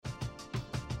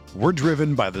We're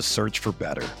driven by the search for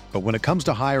better. But when it comes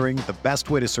to hiring, the best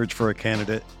way to search for a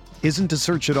candidate isn't to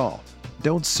search at all.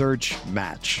 Don't search,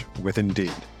 match with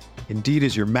Indeed. Indeed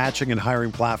is your matching and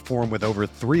hiring platform with over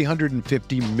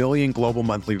 350 million global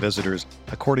monthly visitors,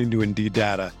 according to Indeed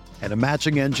data, and a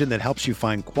matching engine that helps you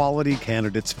find quality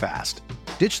candidates fast.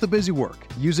 Ditch the busy work.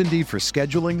 Use Indeed for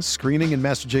scheduling, screening, and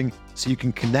messaging so you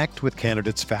can connect with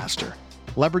candidates faster.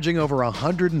 Leveraging over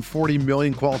 140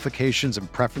 million qualifications and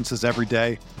preferences every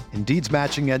day, Indeed's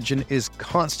matching engine is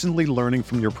constantly learning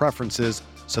from your preferences,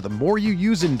 so the more you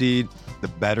use Indeed, the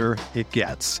better it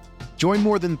gets. Join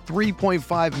more than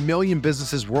 3.5 million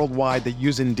businesses worldwide that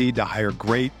use Indeed to hire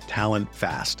great talent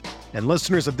fast. And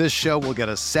listeners of this show will get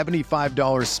a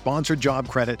 $75 sponsored job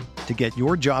credit to get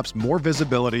your jobs more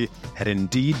visibility at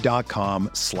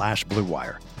Indeed.com/Blue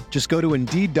Wire. Just go to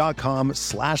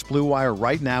Indeed.com/Blue Wire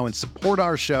right now and support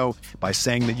our show by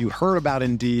saying that you heard about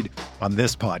Indeed on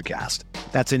this podcast.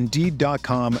 That's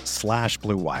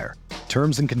Indeed.com/Blue Wire.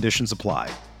 Terms and conditions apply.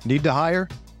 Need to hire?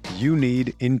 You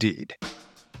need Indeed.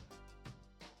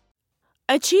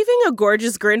 Achieving a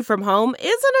gorgeous grin from home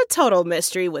isn't a total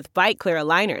mystery with Bite Clear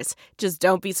aligners. Just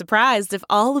don't be surprised if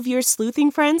all of your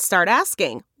sleuthing friends start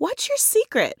asking, "What's your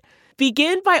secret?"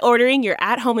 Begin by ordering your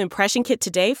at-home impression kit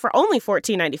today for only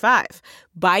 $14.95.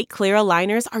 Bite Clear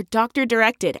aligners are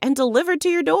doctor-directed and delivered to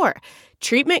your door.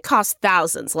 Treatment costs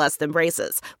thousands less than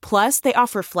braces. Plus, they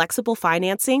offer flexible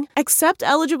financing, accept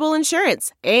eligible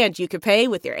insurance, and you can pay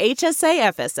with your HSA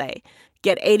FSA.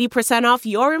 Get 80% off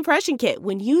your impression kit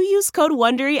when you use code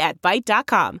WONDERY at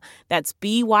Byte.com. That's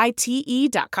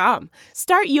BYTE.com.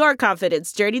 Start your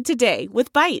confidence journey today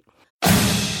with Byte.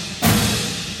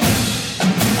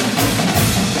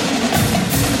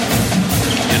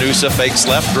 Llanusa fakes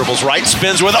left, dribbles right,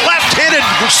 spins with a left-handed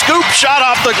scoop shot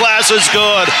off the glass is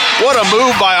good. What a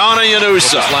move by Ana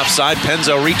Llanusa. Left side,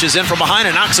 Penzo reaches in from behind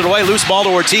and knocks it away. Loose ball to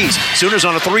Ortiz. Sooners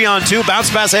on a 3-on-2. Bounce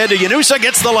pass ahead to Llanusa.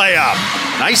 Gets the layup.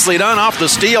 Nicely done off the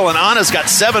steal, and Ana's got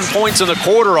 7 points in the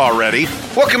quarter already.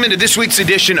 Welcome into this week's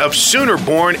edition of Sooner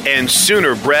Born and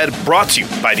Sooner Bred, brought to you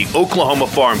by the Oklahoma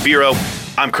Farm Bureau.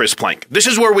 I'm Chris Plank. This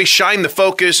is where we shine the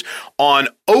focus on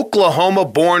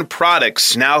Oklahoma-born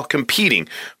products now competing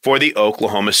for the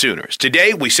Oklahoma Sooners.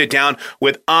 Today, we sit down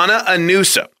with Ana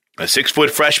Llanusa, a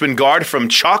 6-foot freshman guard from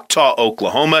Choctaw,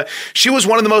 Oklahoma. She was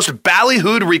one of the most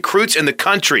ballyhooed recruits in the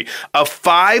country, a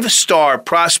 5-star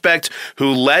prospect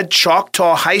who led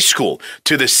Choctaw High School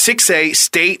to the 6A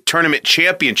state tournament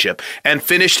championship and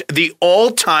finished the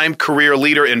all-time career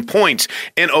leader in points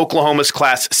in Oklahoma's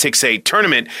Class 6A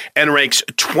tournament and ranks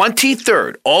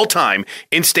 23rd all-time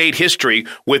in state history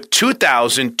with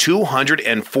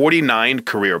 2,249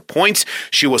 career points.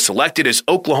 She was selected as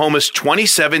Oklahoma's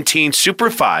 2017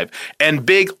 Super 5 and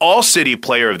Big All-City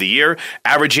Player of the Year,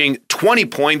 averaging 20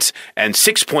 points and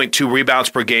 6.2 rebounds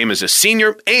per game as a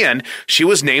senior, and she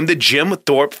was named the Jim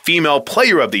Thorpe Female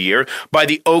Player of the Year by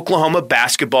the Oklahoma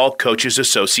Basketball Coaches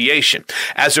Association.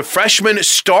 As a freshman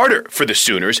starter for the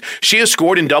Sooners, she has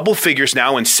scored in double figures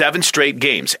now in 7 straight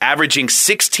games, averaging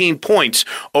 16 points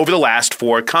over the last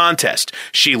 4 contests.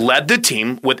 She led the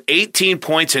team with 18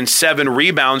 points and 7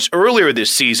 rebounds earlier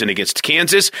this season against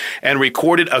Kansas and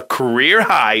recorded a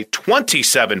career-high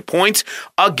 27 points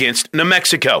against New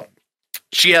Mexico.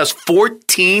 She has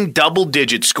 14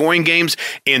 double-digit scoring games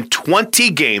in 20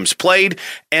 games played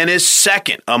and is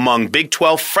second among Big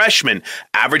 12 freshmen,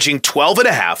 averaging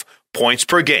 12.5 points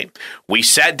per game. We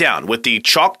sat down with the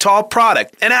Choctaw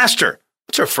product and asked her,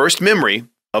 what's her first memory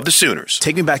of the Sooners?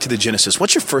 Take me back to the genesis.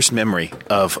 What's your first memory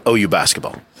of OU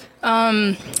basketball?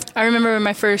 I remember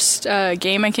my first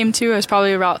game I came to. I was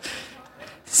probably about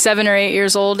 7 or 8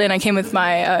 years old, and I came with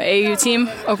my AU team,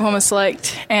 Oklahoma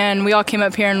Select, and we all came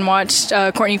up here and watched.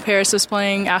 Courtney Paris was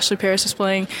playing, Ashley Paris was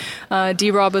playing,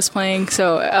 D-Rob was playing,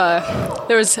 so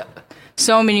there was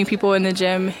so many people in the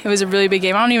gym. It was a really big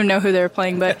game. I don't even know who they were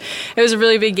playing, but it was a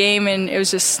really big game, and it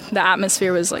was just, the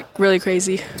atmosphere was like really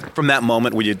crazy. From that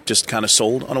moment, were you just kind of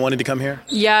sold on wanting to come here?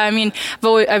 Yeah, I mean,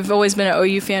 I've always been an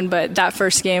OU fan, but that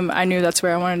first game, I knew that's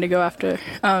where I wanted to go after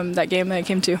that game that I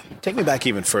came to. Take me back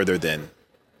even further then.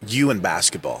 You and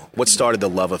basketball. What started the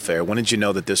love affair? When did you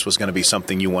know that this was going to be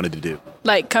something you wanted to do?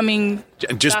 Like coming...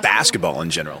 Just basketball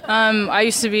in general. I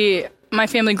used to be... My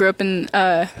family grew up in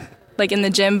in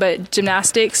the gym, but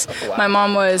gymnastics. Oh, wow. My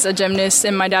mom was a gymnast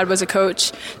and my dad was a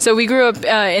coach. So we grew up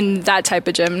in that type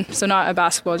of gym, so not a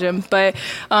basketball gym. But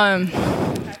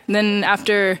then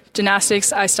after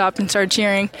gymnastics, I stopped and started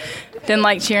cheering. Didn't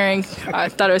like cheering. I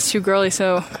thought it was too girly,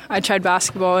 so I tried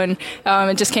basketball, and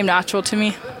it just came natural to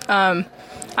me.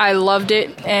 I loved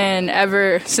it, and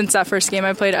ever since that first game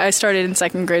I played, I started in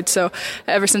second grade, so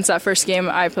ever since that first game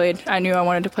I played, I knew I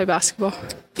wanted to play basketball.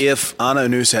 If Anna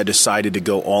Llanusa had decided to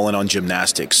go all in on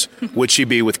gymnastics, would she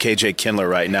be with KJ Kindler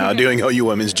right now doing OU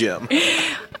Women's Gym?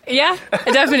 Yeah,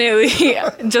 definitely.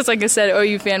 Just like I said,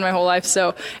 OU fan my whole life,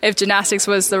 so if gymnastics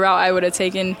was the route I would have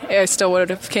taken, I still would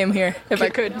have came here if I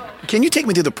could. Can you take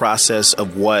me through the process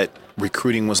of what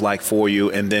recruiting was like for you,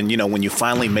 and then, when you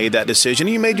finally made that decision,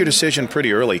 and you made your decision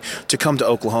pretty early to come to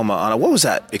Oklahoma, Anna, what was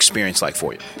that experience like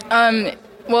for you?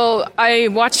 Well, I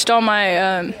watched all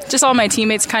my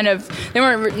teammates they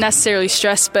weren't necessarily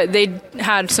stressed, but they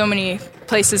had so many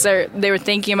places that they were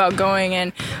thinking about going,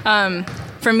 and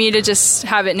for me to just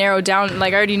have it narrowed down,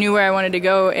 like I already knew where I wanted to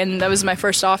go, and that was my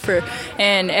first offer,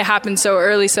 and it happened so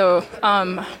early, so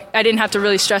I didn't have to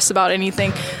really stress about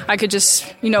anything. I could just,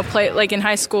 play like in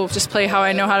high school, just play how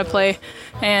I know how to play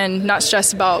and not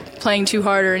stress about playing too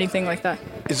hard or anything like that.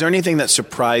 Is there anything that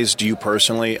surprised you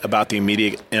personally about the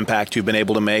immediate impact you've been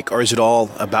able to make, or is it all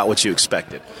about what you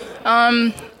expected?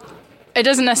 It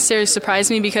doesn't necessarily surprise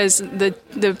me because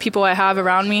the people I have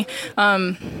around me,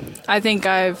 I think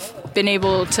I've been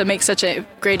able to make such a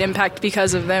great impact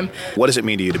because of them. What does it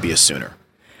mean to you to be a Sooner?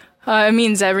 It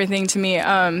means everything to me,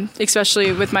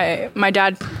 especially with my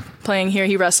dad playing here.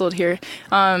 He wrestled here,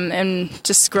 and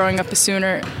just growing up a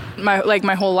Sooner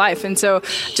my whole life. And so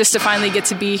just to finally get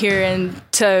to be here and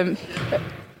to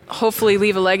hopefully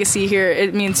leave a legacy here,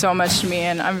 it means so much to me,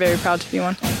 and I'm very proud to be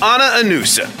one. Anna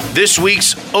Llanusa, this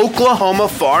week's Oklahoma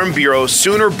Farm Bureau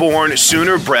Sooner-born,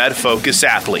 Sooner-bred focus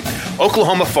athlete.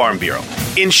 Oklahoma Farm Bureau,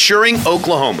 ensuring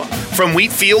Oklahoma, from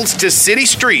wheat fields to city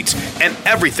streets and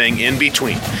everything in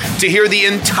between. To hear the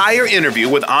entire interview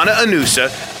with Anna Llanusa,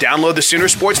 download the Sooner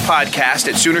Sports Podcast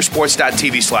at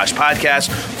Soonersports.tv/podcast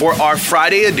for our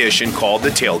Friday edition called The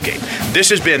Tailgate. This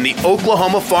has been the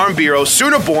Oklahoma Farm Bureau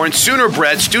Sooner-born,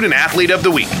 Sooner-bred Student Athlete of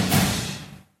the Week.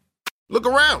 Look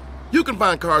around. You can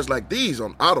find cars like these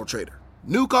on AutoTrader.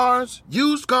 New cars,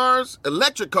 used cars,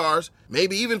 electric cars,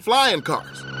 maybe even flying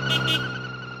cars.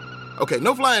 Okay,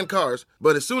 no flying cars,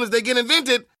 but as soon as they get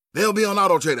invented, they'll be on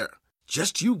AutoTrader.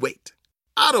 Just you wait.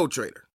 AutoTrader.